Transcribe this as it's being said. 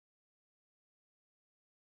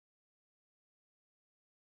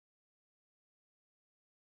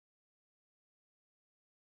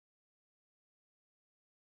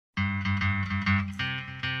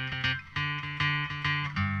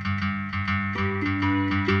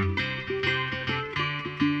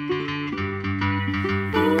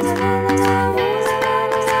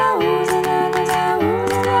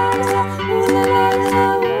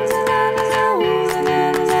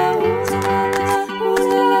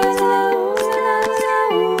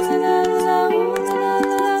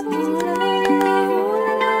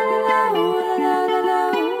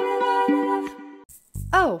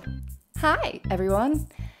Hi, everyone.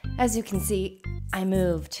 As you can see, I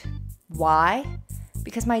moved. Why?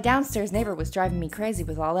 Because my downstairs neighbor was driving me crazy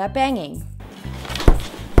with all that banging.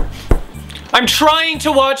 I'm trying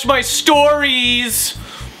to watch my stories!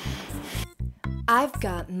 I've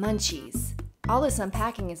got munchies. All this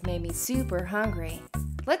unpacking has made me super hungry.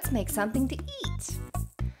 Let's make something to eat.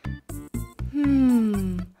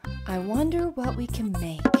 I wonder what we can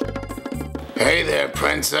make. Hey there,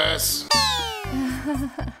 princess.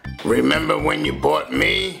 Remember when you bought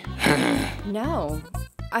me? No.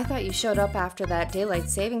 I thought you showed up after that daylight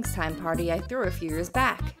savings time party I threw a few years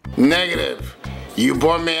back. Negative. You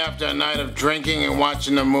bought me after a night of drinking and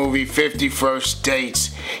watching the movie 50 First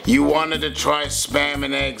Dates. You wanted to try Spam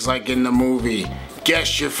and eggs like in the movie.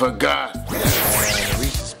 Guess you forgot.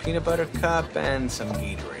 Reese's peanut butter cup and some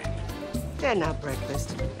Gatorade. That's not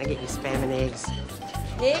breakfast. I get you Spam and eggs.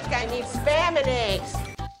 Nick, I need Spam and eggs.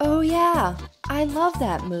 Oh yeah, I love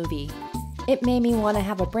that movie. It made me want to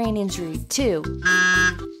have a brain injury too.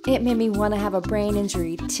 It made me want to have a brain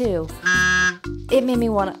injury too. It made me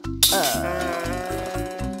want to...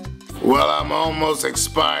 Well, I'm almost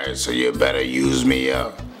expired, so you better use me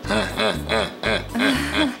up.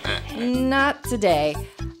 Not today.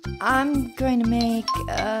 I'm going to make,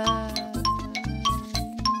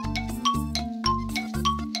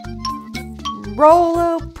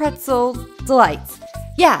 Rolo Pretzel Delights.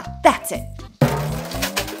 Yeah, that's it.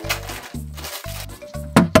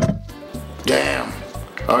 Damn.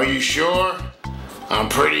 Are you sure? I'm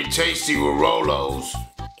pretty tasty with Rolos.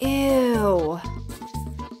 Ew.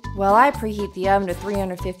 Well, I preheat the oven to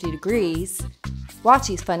 350 degrees. Watch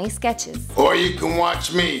these funny sketches. Or you can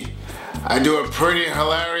watch me. I do a pretty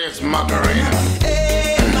hilarious Macarena.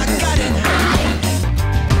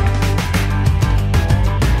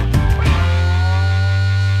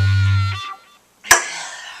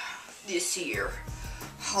 This year,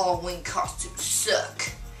 Halloween costumes suck.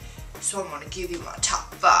 So I'm gonna give you my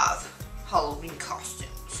top 5 Halloween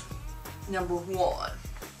costumes. Number 1,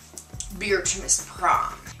 Beertimus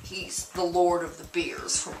Prime. He's the Lord of the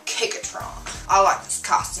Beers from Kekatron. I like this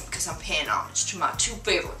costume because I'm paying homage to my 2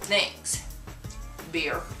 favorite things.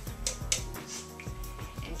 Beer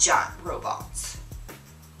and giant robots.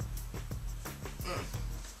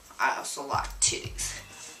 I also like titties.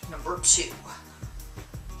 Number 2,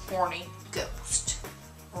 Horny Ghost.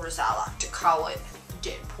 Or as I like to call it,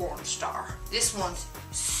 Dead Porn Star. This one's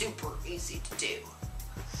super easy to do.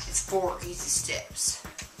 It's 4 easy steps.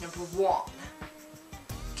 Number 1,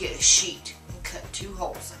 get a sheet and cut 2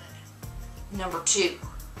 holes in it. Number 2,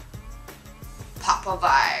 pop a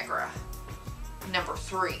Viagra. Number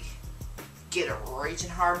 3, get a raging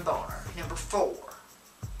hard boner. Number 4,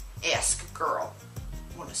 ask a girl,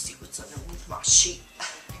 wanna see what's underneath my sheet?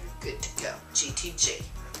 You're good to go. GTG.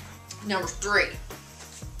 Number 3,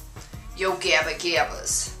 Yo Gabba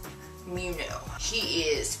Gabbas. You know, he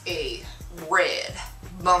is a red,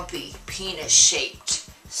 bumpy, penis-shaped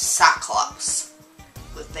cyclops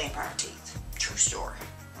with vampire teeth. True story.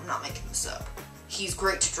 I'm not making this up. He's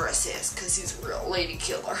great to dress as because he's a real lady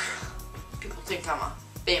killer. People think I'm a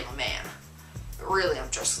Bama man, but really I'm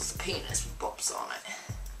dressed as a penis with bumps on it.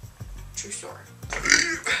 True story.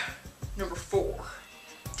 Number 4,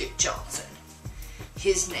 Dick Johnson.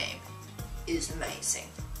 His name is amazing.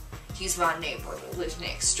 He's my neighbor that lives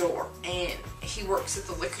next door, and he works at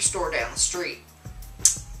the liquor store down the street.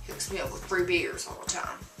 He hooks me up with free beers all the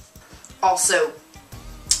time. Also,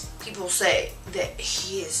 people say that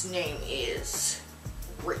his name is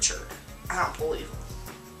Richard. I don't believe him.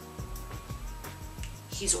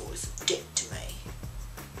 He's always a dick to me.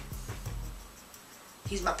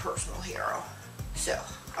 He's my personal hero. So,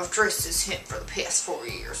 I've dressed as him for the past 4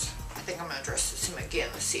 years. I think I'm gonna dress as him again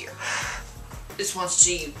this year. This one's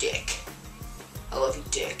to you, Dick. I love you,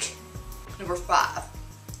 Dick. Number 5,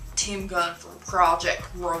 Tim Gunn from Project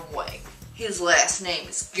Runway. His last name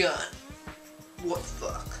is Gunn. What the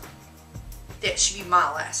fuck? That should be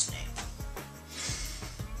my last name.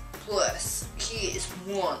 Plus, he is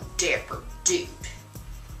one dapper dude.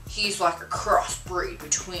 He's like a crossbreed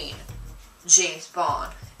between James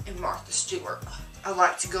Bond and Martha Stewart. I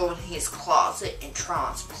like to go in his closet and try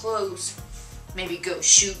on some clothes. Maybe go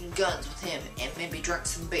shooting guns with him and maybe drink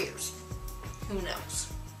some beers. Who knows?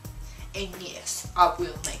 And yes, I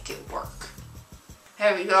will make it work.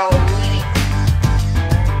 Happy Halloween.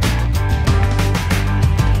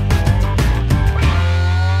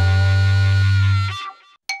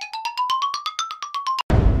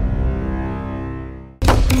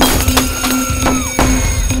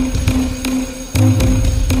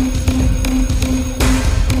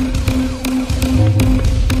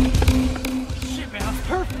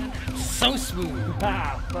 So smooth.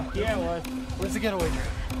 Ah, fuck yeah, it was.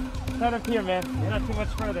 right up here, man. Not too much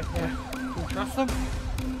further. Yeah. Can you trust them?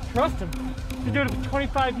 Trust him. Been doing it for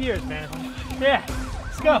 25 years, man. Yeah.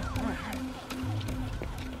 Let's go. Hold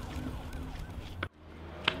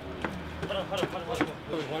on.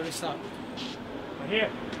 Why do we stop? Right here.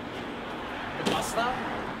 The bus stop?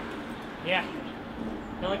 Yeah.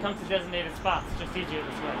 He only comes to designated spots. It's just easier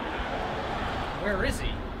this way. Where is he?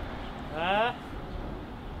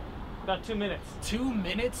 About 2 minutes. 2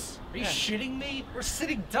 minutes? Are you Yeah. shitting me? We're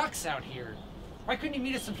sitting ducks out here. Why couldn't you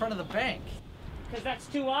meet us in front of the bank? Because that's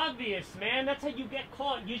too obvious, man. That's how you get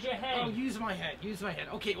caught. Use your head. Oh, use my head.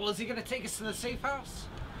 Okay, well, is he gonna take us to the safe house?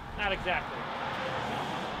 Not exactly.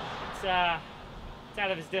 It's out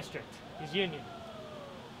of his district. His union.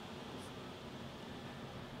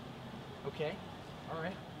 Okay, all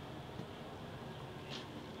right.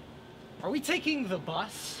 Are we taking the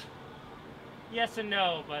bus? Yes and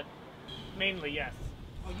no, but mainly yes.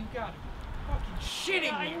 Oh, you got fucking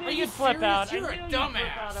shitting I me. knew Are you you'd flip serious? out. I You're a knew you'd flip out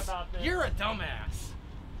dumbass. about this. You're a dumbass.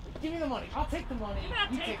 Give me the money. I'll take the money. You're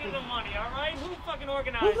not You take taking the money, all right? Who fucking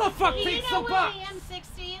organized Who the this? fuck Do you takes know the when bus? the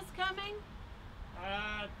M60 is coming?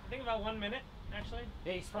 I think about 1 minute, actually.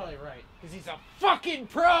 Yeah, he's probably right. Because he's a fucking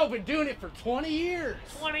pro. Been doing it for 20 years.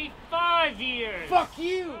 25 years. Fuck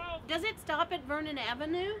you. Does it stop at Vernon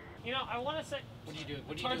Avenue? You know, I want to say. What are you doing?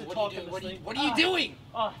 It's hard to talk in this thing. What are you doing?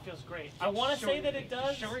 Oh, it feels great. I want to Show say your that face. it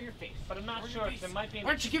does. Show her your face. But I'm not Show her sure your because face. it might be.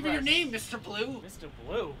 Why don't you give her your name, Mr. Blue? Mr.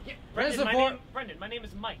 Blue. Yeah. Brendan, Brendan, my name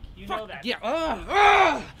is Mike. You know that.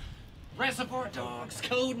 Yeah. Reservoir Dogs,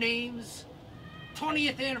 code names,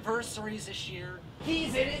 20th anniversaries this year.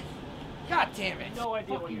 He's in it. God damn it. No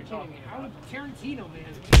idea what you're talking about. Tarantino,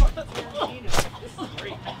 man. Fuck Tarantino. This is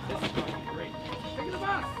great. This is fucking great. Take the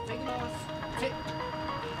bus. Take the bus.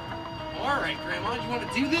 All right, Grandma. You want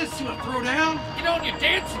to do this? You want to throw down? Get on your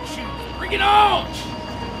dancing shoes. Bring it on.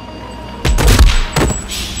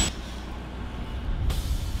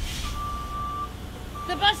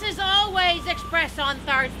 The buses always express on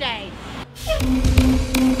Thursday.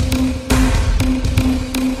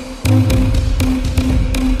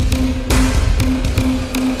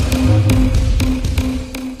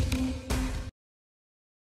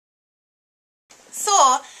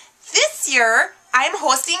 So, this year, I'm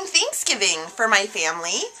hosting Thanksgiving for my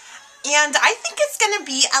family, and I think it's going to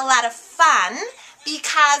be a lot of fun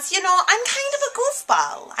because, you know, I'm kind of a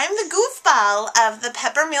goofball. I'm the goofball of the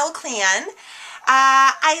Peppermill clan.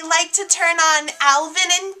 I like to turn on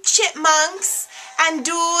Alvin and Chipmunks and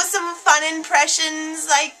do some fun impressions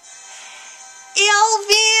like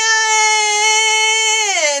Alvin!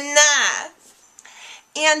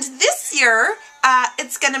 And this year,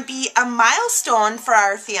 it's going to be a milestone for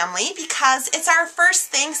our family because it's our first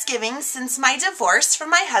Thanksgiving since my divorce from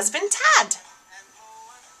my husband, Todd.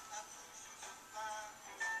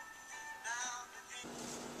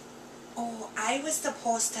 Oh, I was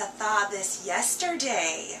supposed to thaw this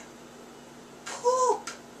yesterday.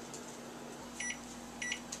 Poop.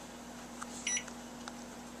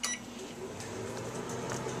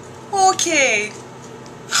 Okay.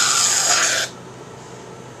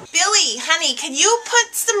 Billy, honey, can you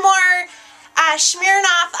put some more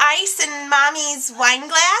Smirnoff Ice in Mommy's wine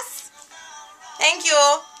glass? Thank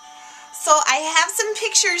you. So I have some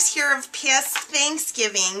pictures here of past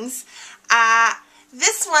Thanksgivings.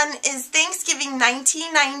 This one is Thanksgiving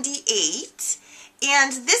 1998.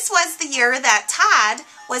 And this was the year that Todd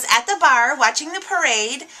was at the bar watching the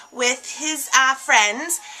parade with his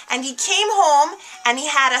friends. And he came home and he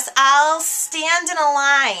had us all stand in a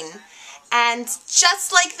line. And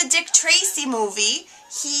just like the Dick Tracy movie,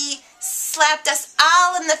 he slapped us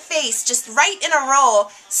all in the face, just right in a row.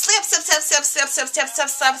 Slap, slap, slap, slap, slap, slap, slap, slap,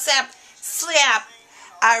 slap, slap, slap,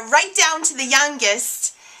 right down to the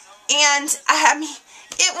youngest. And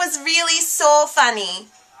it was really so funny.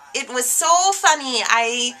 It was so funny.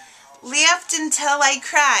 I laughed until I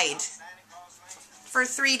cried for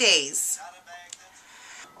 3 days.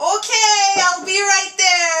 Okay, I'll be right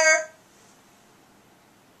there.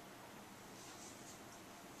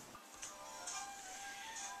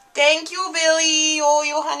 Thank you, Billy. Oh,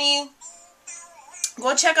 you honey.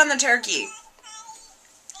 Go check on the turkey.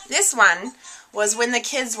 This one was when the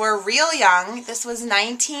kids were real young. This was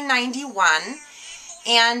 1991.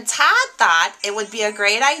 And Todd thought it would be a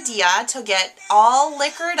great idea to get all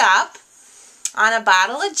liquored up on a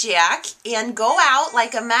bottle of Jack and go out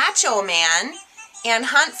like a macho man and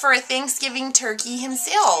hunt for a Thanksgiving turkey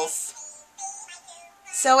himself.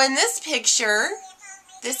 So in this picture,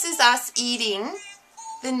 this is us eating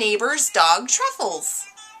the neighbor's dog Truffles.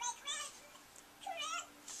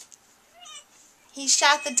 He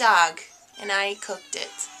shot the dog and I cooked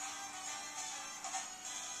it.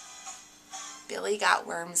 Billy got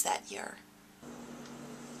worms that year.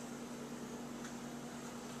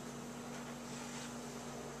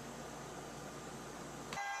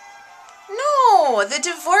 No, the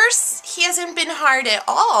divorce hasn't been hard at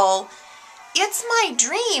all. It's my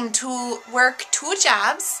dream to work 2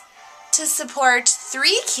 jobs, to support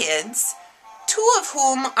 3 kids, 2 of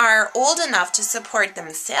whom are old enough to support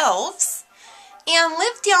themselves, and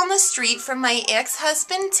live down the street from my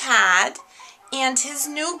ex-husband Todd and his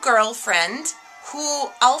new girlfriend, who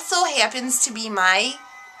also happens to be my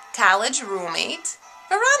college roommate,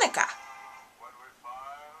 Veronica.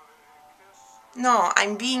 No,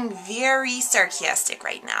 I'm being very sarcastic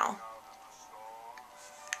right now.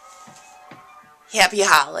 Happy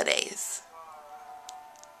holidays.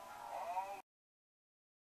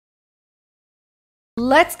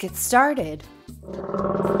 Let's get started.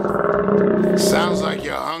 Sounds like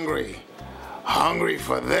you're hungry. Hungry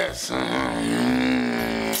for this.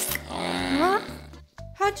 Huh?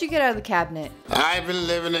 How'd you get out of the cabinet? I've been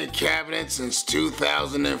living in cabinets since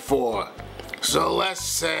 2004. So let's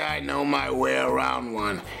say I know my way around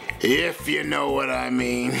one, if you know what I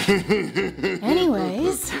mean.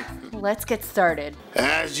 Anyways, let's get started.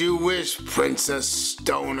 As you wish, Princess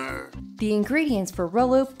Stoner. The ingredients for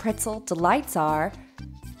Rolo Pretzel Delights are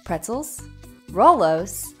pretzels,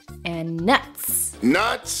 Rolos, and nuts.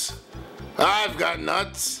 Nuts? I've got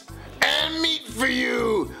nuts. And meat for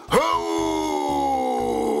you. Hoo!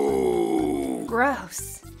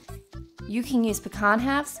 Gross. You can use pecan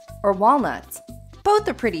halves or walnuts. Both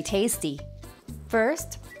are pretty tasty.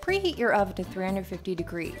 First, preheat your oven to 350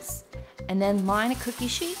 degrees, and then line a cookie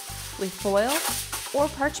sheet with foil or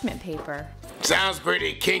parchment paper. Sounds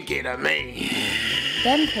pretty kinky to me.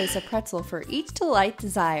 Then place a pretzel for each delight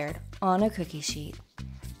desired on a cookie sheet.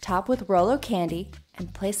 Top with Rolo candy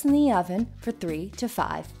and place in the oven for 3 to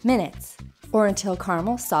 5 minutes, or until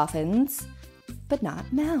caramel softens but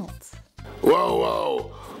not melts. Whoa,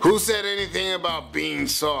 whoa. Who said anything about being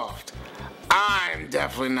soft? I'm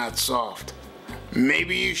definitely not soft.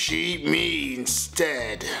 Maybe you should eat me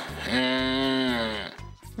instead.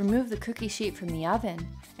 Remove the cookie sheet from the oven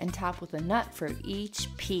and top with a nut for each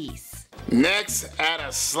piece. Next, add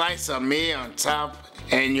a slice of me on top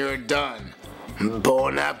and you're done.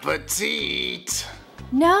 Bon appetit!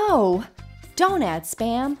 No! Don't add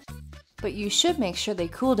Spam. But you should make sure they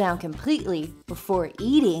cool down completely before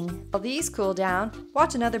eating. While these cool down,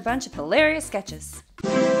 watch another bunch of hilarious sketches.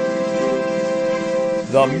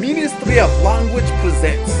 The Ministry of Language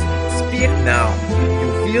presents Speak Now.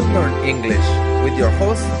 You will learn English with your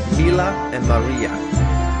hosts Mila and Maria.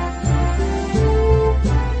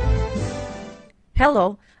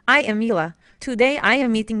 Hello, I am Mila. Today I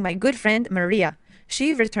am meeting my good friend Maria.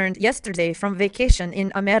 She returned yesterday from vacation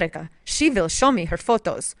in America. She will show me her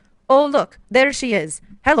photos. Oh, look, there she is.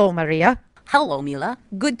 Hello, Maria. Hello, Mila.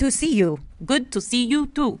 Good to see you. Good to see you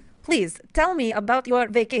too. Please, tell me about your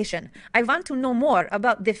vacation. I want to know more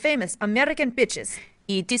about the famous American beaches.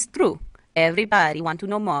 It is true. Everybody wants to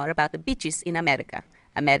know more about the beaches in America.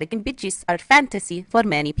 American beaches are fantasy for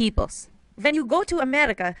many peoples. When you go to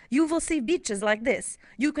America, you will see beaches like this.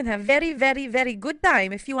 You can have very, very, very good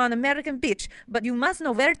time if you are on American beach, but you must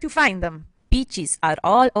know where to find them. Beaches are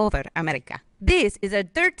all over America. This is a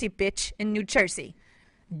dirty beach in New Jersey.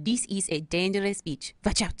 This is a dangerous beach.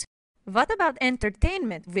 Watch out. What about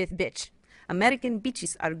entertainment with beach? American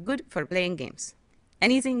beaches are good for playing games.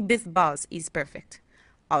 Anything with balls is perfect.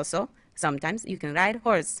 Also, sometimes you can ride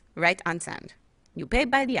horse right on sand. You pay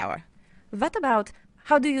by the hour. What about,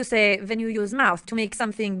 how do you say when you use mouth to make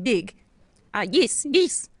something big? Yes,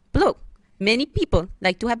 blow. Many people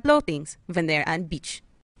like to have blow things when they're on beach.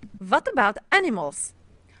 What about animals?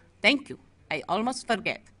 Thank you. I almost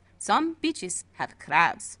forget. Some beaches have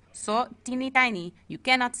crabs, so teeny tiny you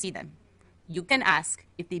cannot see them. You can ask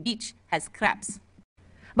if the beach has crabs.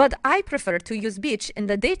 But I prefer to use beach in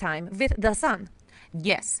the daytime with the sun.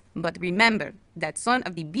 Yes, but remember that sun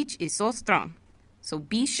of the beach is so strong. So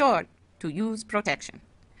be sure to use protection.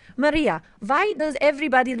 Maria, why does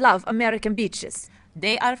everybody love American beaches?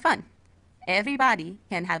 They are fun. Everybody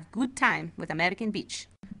can have good time with American beach.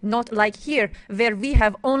 Not like here, where we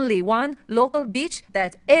have only one local beach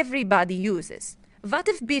that everybody uses. What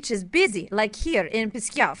if beach is busy, like here in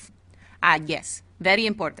Piscataway? Yes, very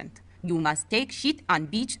important. You must take sheet on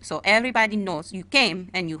beach so everybody knows you came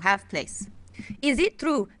and you have place. Is it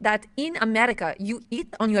true that in America you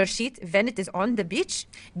eat on your sheet when it is on the beach?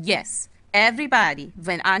 Yes, everybody,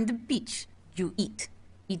 when on the beach, you eat.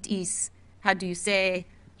 It is, how do you say,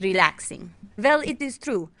 relaxing. Well, it is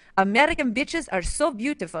true. American beaches are so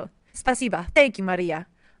beautiful. Spasiba. Thank you, Maria.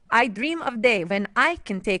 I dream of day when I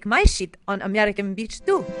can take my shit on American beach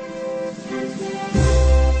too.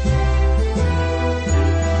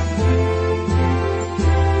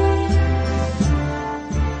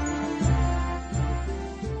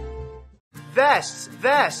 vests,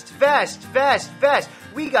 vest.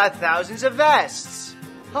 We got thousands of vests.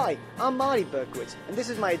 Hi, I'm Marty Berkowitz, and this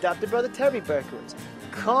is my adopted brother Terry Berkowitz.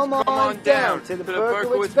 Come on down to the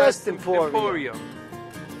Berkowitz Vest Emporium.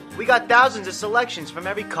 We got thousands of selections from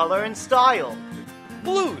every color and style.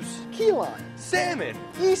 Blues, key lime, salmon,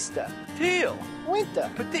 Easter, teal, winter,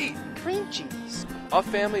 petite, cream cheese. Our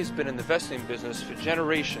family's been in the vesting business for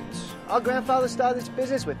generations. Our grandfather started this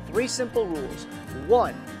business with 3 simple rules.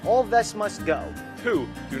 1, all vests must go. 2,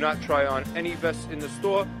 do not try on any vests in the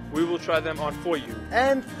store. We will try them on for you.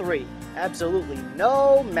 And 3, absolutely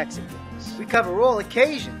no Mexicans. We cover all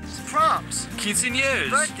occasions. Proms, quinceañeras,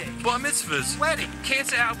 birthdays, bar mitzvahs, weddings,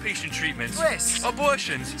 cancer outpatient treatments, bris,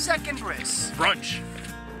 abortions, second bris, brunch,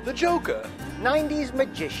 The Joker, 90s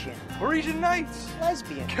magician, Parisian Nights,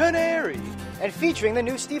 lesbian, Canary, and featuring the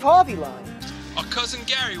new Steve Harvey line. Our cousin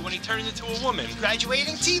Gary when he turned into a woman.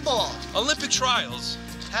 graduating T-ball, Olympic trials.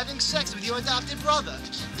 having sex with your adopted brother.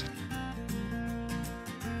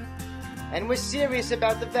 And we're serious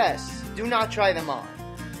about the vests. Do not try them on.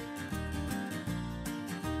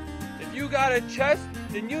 If you got a chest,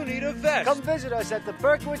 then you need a vest. Come visit us at the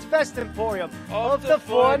Berkowitz Vest Emporium of the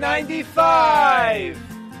 $4.95.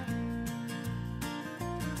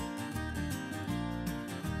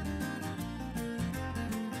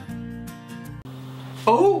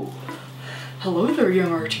 Oh, hello there,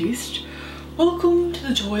 young artiste. Welcome to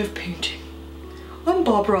the joy of painting. I'm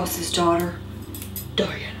Bob Ross's daughter,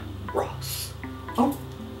 Diana Ross. Oh,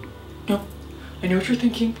 no, I know what you're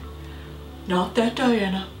thinking. Not that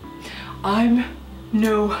Diana. I'm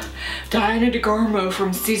no Diana DeGarmo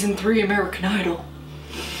from season 3 American Idol,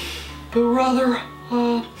 but rather,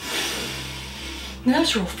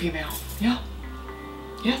 natural female, yeah.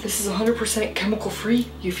 Yeah, this is 100% chemical free,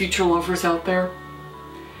 you future lovers out there.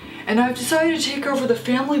 And I've decided to take over the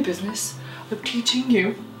family business of teaching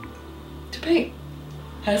you to paint.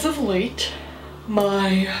 As of late,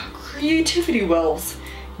 my creativity wells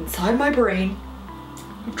inside my brain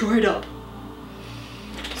have dried up.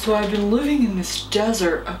 So I've been living in this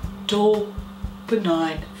desert of dull,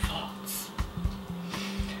 benign thoughts.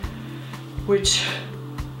 Which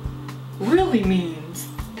really means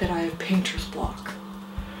that I have painter's block.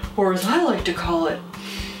 Or as I like to call it,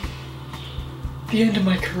 the end of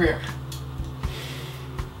my career.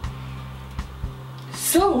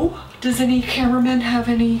 So, does any cameraman have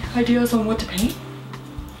any ideas on what to paint?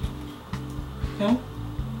 No?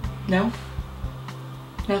 No?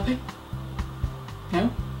 Nothing?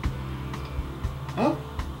 No? Oh?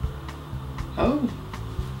 Oh.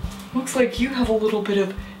 Looks like you have a little bit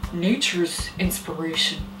of nature's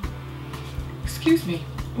inspiration. Excuse me.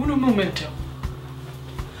 Uno momento.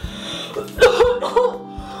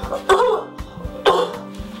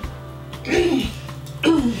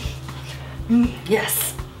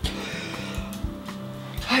 Yes.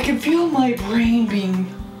 I can feel my brain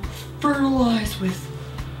being fertilized with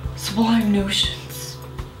sublime notions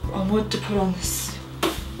on what to put on this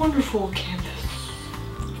wonderful canvas.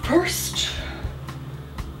 First,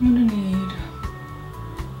 I'm gonna need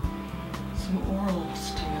some oral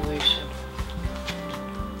stimulation.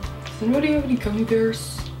 Does anybody have any gummy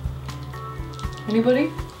bears?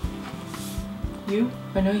 Anybody? You?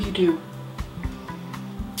 I know you do.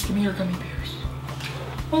 Give me your gummy bears.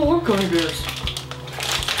 I love gummy bears. I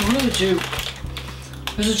really do.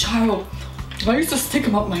 As a child, I used to stick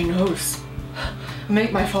them up my nose and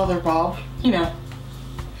make my father Bob, you know,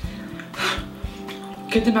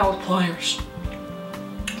 get them out with pliers.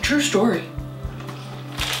 True story.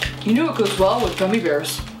 You know it goes well with gummy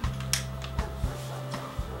bears.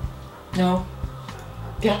 No.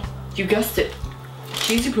 Yeah, you guessed it.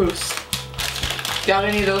 Cheesy Poofs. Got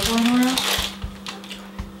any of those lying around?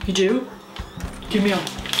 You do? Give me them.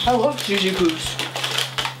 I love Cheesy Poofs.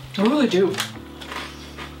 I really do.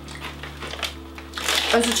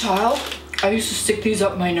 As a child, I used to stick these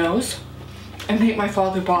up my nose and make my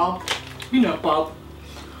father Bob, you know Bob,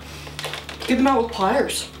 get them out with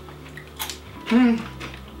pliers. Come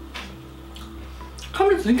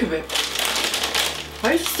to think of it,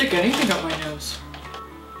 I used to stick anything up my nose.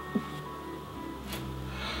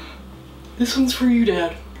 This one's for you,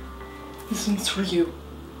 Dad. This one's for you.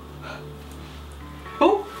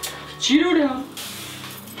 Oh, Cheeto down.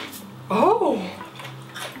 Oh,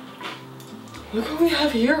 look what we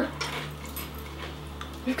have here.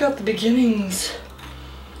 We've got the beginnings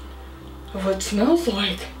of what smells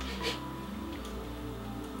like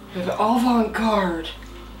an avant-garde,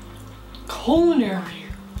 culinary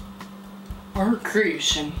art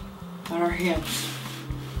creation on our hands.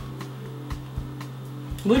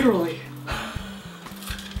 Literally.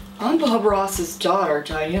 I'm Bob Ross's daughter,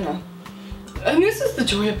 Diana, and this is the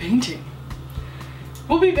joy of painting.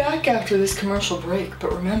 We'll be back after this commercial break,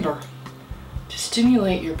 but remember, to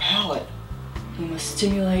stimulate your palate, you must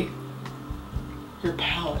stimulate your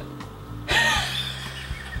palate.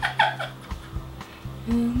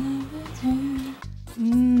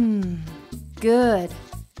 Good.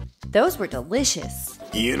 Those were delicious.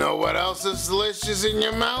 You know what else is delicious in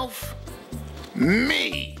your mouth?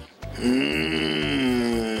 Me.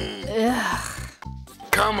 Ugh.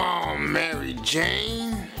 Come on, Mary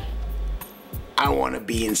Jane. I want to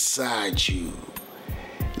be inside you.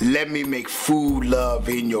 Let me make food love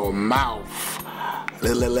in your mouth.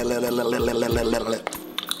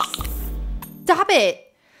 Stop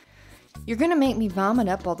it! You're gonna make me vomit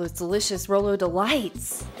up all those delicious Rolo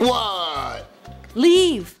Delights. What?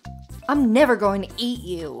 Leave! I'm never going to eat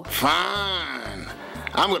you. Fine.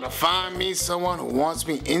 I'm gonna find me someone who wants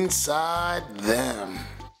me inside them.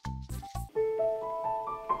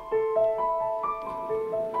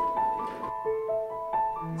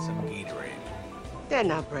 Some Gatorade. They're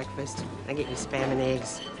not breakfast. I get you spam and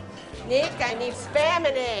eggs. Nick, I need spam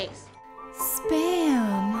and eggs.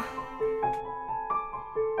 Spam.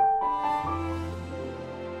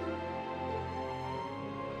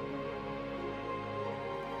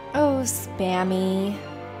 Oh, Spammy.